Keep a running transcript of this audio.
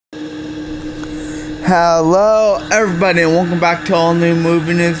Hello everybody and welcome back to All New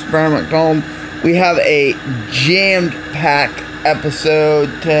Movie News. Brian McDonald. We have a jammed-packed episode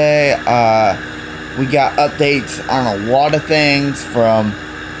today. We got updates on a lot of things, from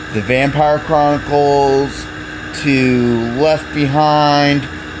the Vampire Chronicles to Left Behind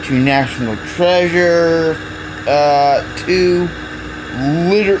to National Treasure to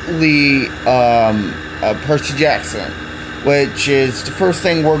literally Percy Jackson, which is the first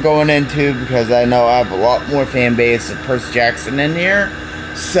thing we're going into because I know I have a lot more fan base of Percy Jackson in here.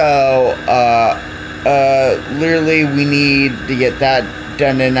 So, literally we need to get that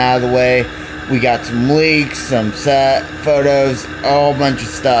done and out of the way. We got some leaks, some set photos, a whole bunch of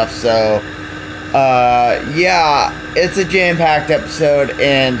stuff. So, yeah, it's a jam-packed episode,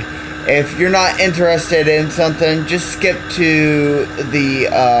 and if you're not interested in something, just skip to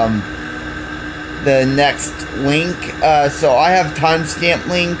the next link. So I have timestamp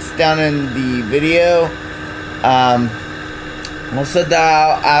links down in the video. I'll set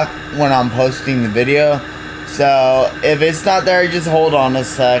that out when I'm posting the video. So if it's not there, just hold on a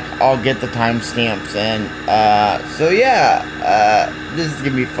sec. I'll get the timestamps in. So yeah, this is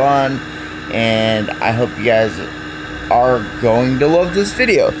gonna be fun, and I hope you guys are going to love this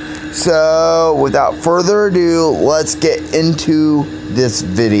video. So without further ado, let's get into this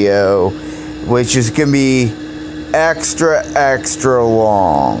video, which is gonna be extra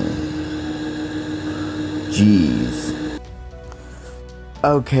long. Jeez.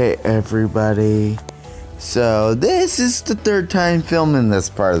 Okay, everybody. So this is the third time filming this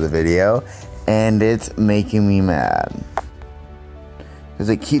part of the video, and it's making me mad because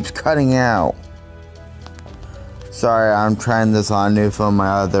it keeps cutting out. Sorry, I'm trying this on a new phone. My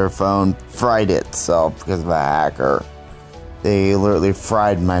other phone fried itself because of a hacker. They literally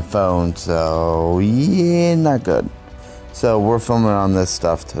fried my phone, so yeah, not good. So we're filming on this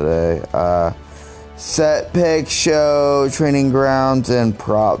stuff today. Set pick show, training grounds and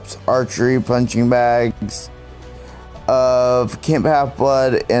props, archery, punching bags of Camp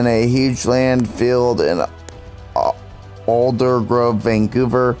Half-Blood in a huge land field in Alder Grove,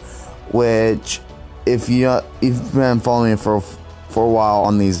 Vancouver, which if you've been following me for a while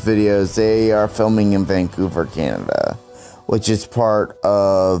on these videos, they are filming in Vancouver, Canada, which is part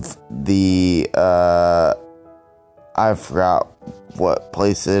of the, I forgot what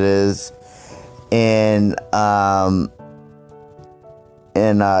place it is, in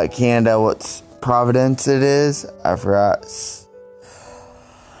Canada, what's Providence it is, I forgot.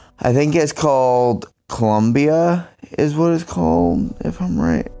 I think it's called Columbia, is what it's called, if I'm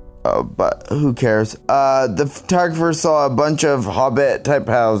right. But who cares? The photographer saw a bunch of Hobbit-type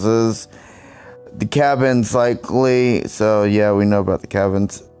houses. The cabins, likely. So, yeah, we know about the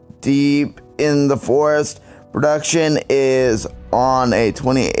cabins. Deep in the forest. Production is on a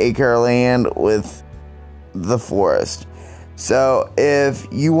 20-acre land with the forest. So, if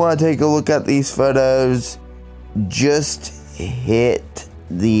you want to take a look at these photos, just hit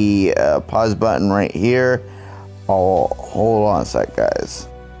the pause button right here. Hold on a sec, guys,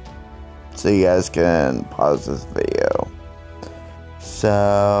 so you guys can pause this video.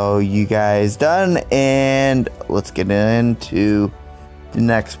 So you guys done, and let's get into the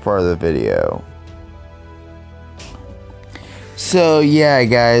next part of the video. So yeah,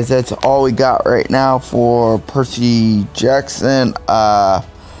 guys, that's all we got right now for Percy Jackson.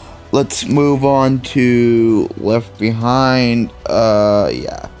 Let's move on to Left Behind.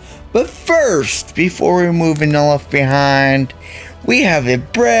 Yeah, but first, before we move into Left Behind, we have a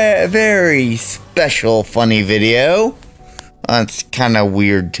very special funny video. That's kind of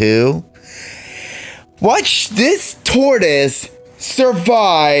weird too. Watch this tortoise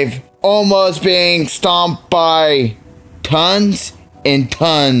survive almost being stomped by tons and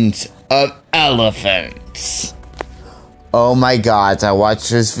tons of elephants. Oh my god, I watched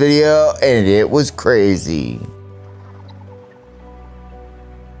this video and it was crazy.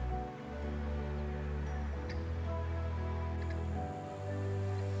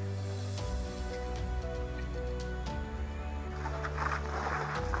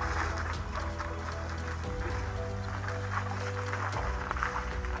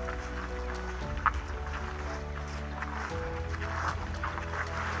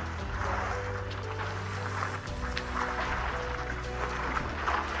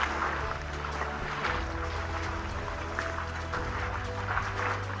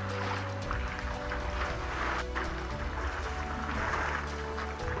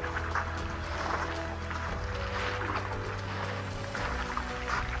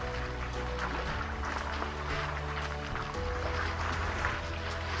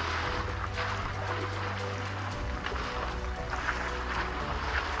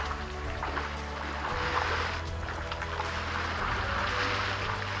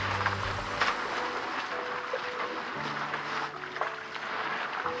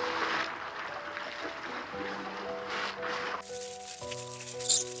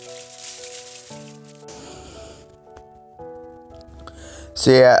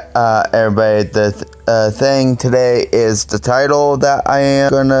 So yeah, everybody, the thing today is the title that I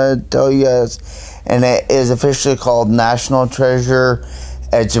am gonna tell you guys, and it is officially called National Treasure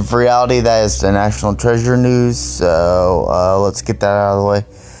Edge of Reality. That is the National Treasure news. So let's get that out of the way.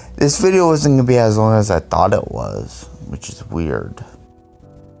 This video wasn't gonna be as long as I thought it was, which is weird.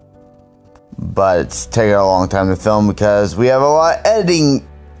 But it's taking a long time to film because we have a lot of editing.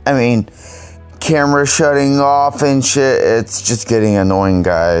 I mean, camera shutting off and shit. It's just getting annoying,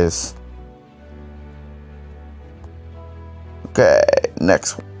 guys. Okay,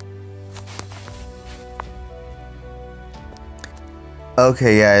 next one.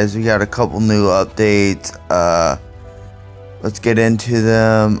 Okay, guys, we got a couple new updates. Let's get into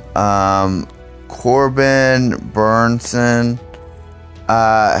them. Corbin Burnson.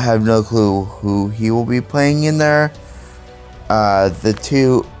 I have no clue who he will be playing in there.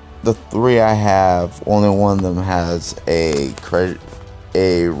 The three I have, only one of them has a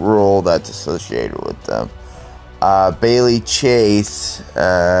role that's associated with them. Bailey Chase,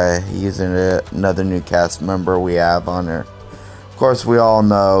 he's another new cast member we have on there. Of course, we all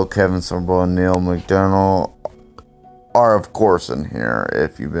know Kevin Sorbo and Neil McDonough are, of course, in here.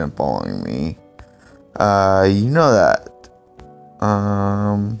 If you've been following me, you know that.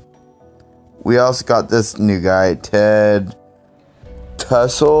 We also got this new guy, Ted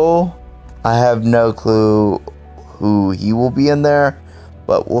Tussle. I have no clue who he will be in there,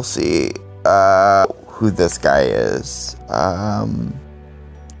 but we'll see who this guy is.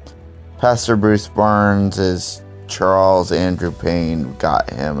 Pastor Bruce Barnes is Charles Andrew Payne. We got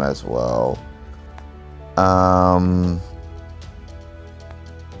him as well.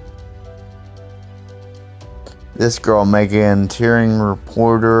 This girl, Megan Tearing,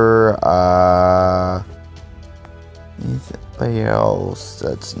 reporter. Anybody else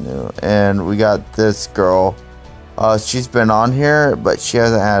that's new? And we got this girl. She's been on here, but she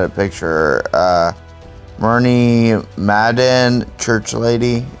hasn't had a picture. Myrnie Madden, church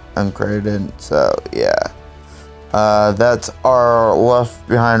lady, uncredited. So yeah, that's our Left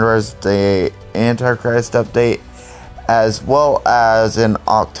Behind Rise of the Antichrist update, as well as an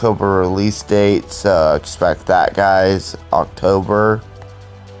October release date. So expect that, guys. October.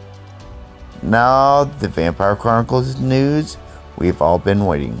 Now, the Vampire Chronicles news we've all been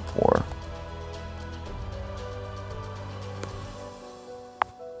waiting for.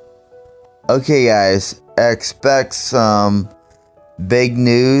 Okay, guys, expect some big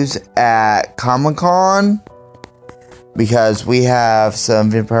news at Comic-Con, because we have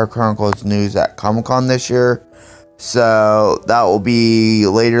some Vampire Chronicles news at Comic-Con this year. So that will be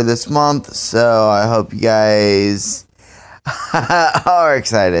later this month. So I hope you guys are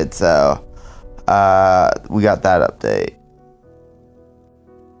excited. So we got that update.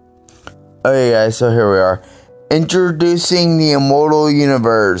 Okay, guys, so here we are. Introducing the Immortal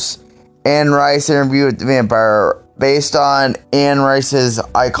Universe. Anne Rice interview with the Vampire. Based on Anne Rice's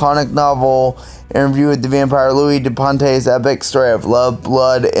iconic novel, Interview with the Vampire, Louis de Ponte's epic story of love,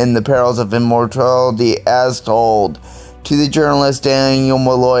 blood, and the perils of immortality, as told to the journalist Daniel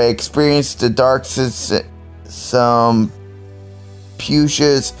Malloy, experienced the dark, some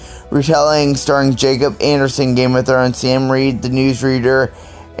Pucious retelling starring Jacob Anderson, Game of Thrones, Sam Reed, the newsreader,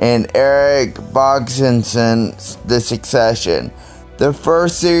 and Eric Bogsinson, The Succession. The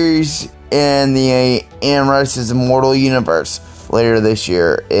first series in the Anne Rice's Immortal Universe later this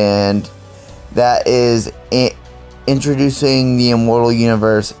year, and that is introducing the Immortal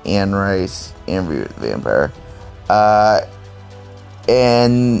Universe, Anne Rice, Interview with the Vampire.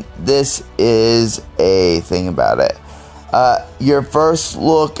 And this is a thing about it. Your first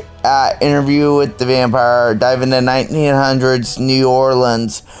look at Interview with the Vampire, dive into 1900s New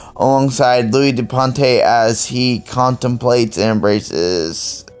Orleans alongside Louis de Ponte as he contemplates and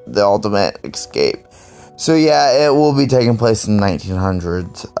embraces the ultimate escape. So yeah, it will be taking place in the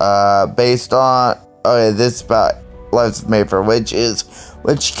 1900s. Based on, okay, this is about Lives of Mayfair Witches,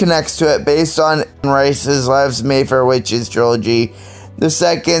 which connects to it. Based on Anne Rice's Lives of Mayfair Witches trilogy, the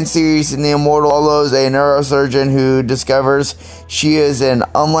second series in the Immortal follows a neurosurgeon who discovers she is an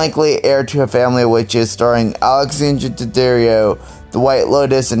unlikely heir to a family of witches, starring Alexandra Daddario, The White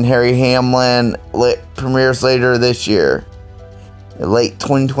Lotus, and Harry Hamlin. Premieres later this year, late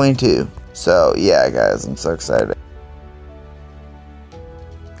 2022. So yeah, guys, I'm so excited.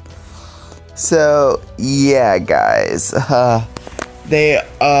 So yeah, guys, they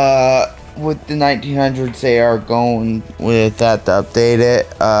with the 1900s, they are going with that to update it.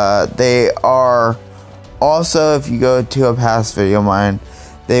 They are also, if you go to a past video of mine,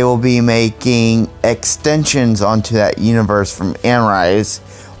 they will be making extensions onto that universe from Anne Rice,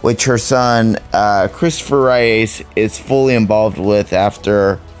 which her son, Christopher Rice, is fully involved with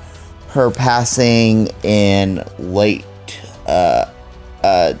after her passing in late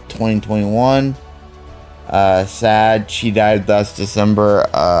 2021. Sad. She died last December.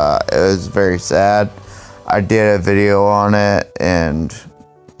 It was very sad. I did a video on it, and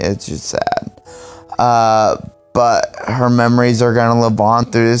it's just sad. But her memories are going to live on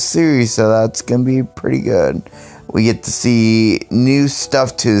through this series, so that's going to be pretty good. We get to see new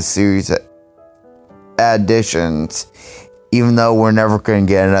stuff to the series, additions, even though we're never going to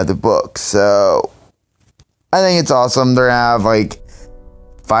get another book. So I think it's awesome. They're going to have like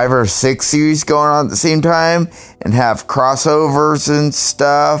 5 or 6 series going on at the same time and have crossovers and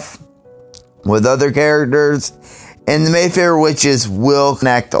stuff with other characters. And the Mayfair Witches will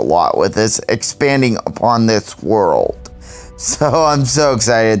connect a lot with this, expanding upon this world. So I'm so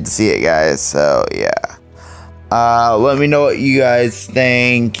excited to see it, guys. So yeah. Let me know what you guys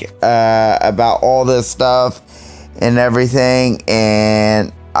think about all this stuff and everything.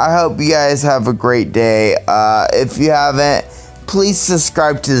 And I hope you guys have a great day. If you haven't, please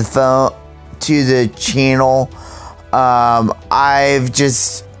subscribe to the channel.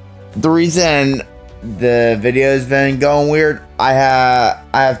 The reason the video has been going weird, I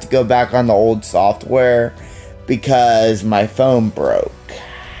have to go back on the old software because my phone broke.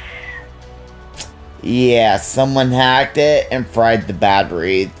 Yeah, someone hacked it and fried the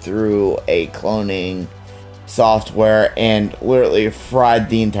battery through a cloning software and literally fried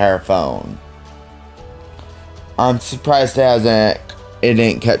the entire phone. I'm surprised it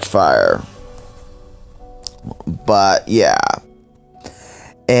didn't catch fire. But yeah.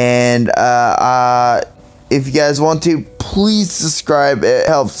 And if you guys want to, please subscribe. It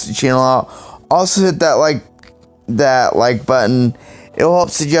helps the channel out. Also hit that like button. It will help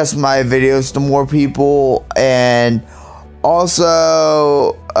suggest my videos to more people. And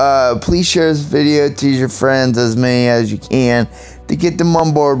also please share this video to your friends, as many as you can, to get them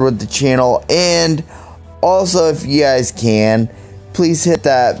on board with the channel. And also, if you guys can, please hit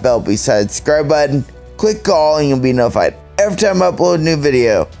that bell beside the subscribe button. Click all and you'll be notified every time I upload a new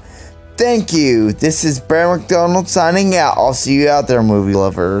video. Thank you. This is Brad McDonald signing out. I'll see you out there, movie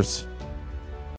lovers.